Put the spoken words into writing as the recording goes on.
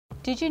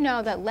Did you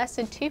know that less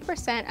than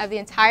 2% of the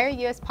entire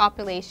U.S.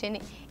 population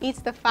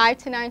eats the 5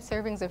 to 9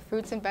 servings of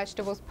fruits and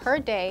vegetables per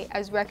day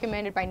as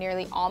recommended by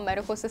nearly all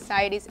medical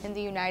societies in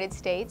the United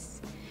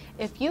States?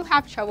 If you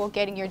have trouble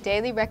getting your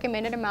daily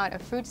recommended amount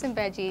of fruits and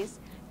veggies,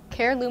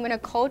 Carelumina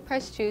cold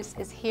pressed juice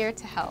is here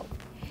to help.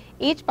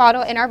 Each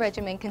bottle in our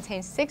regimen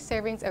contains 6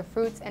 servings of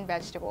fruits and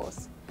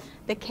vegetables.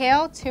 The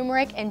kale,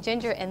 turmeric, and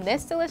ginger in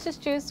this delicious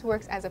juice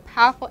works as a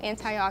powerful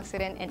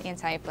antioxidant and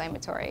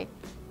anti-inflammatory.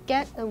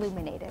 Get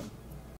illuminated.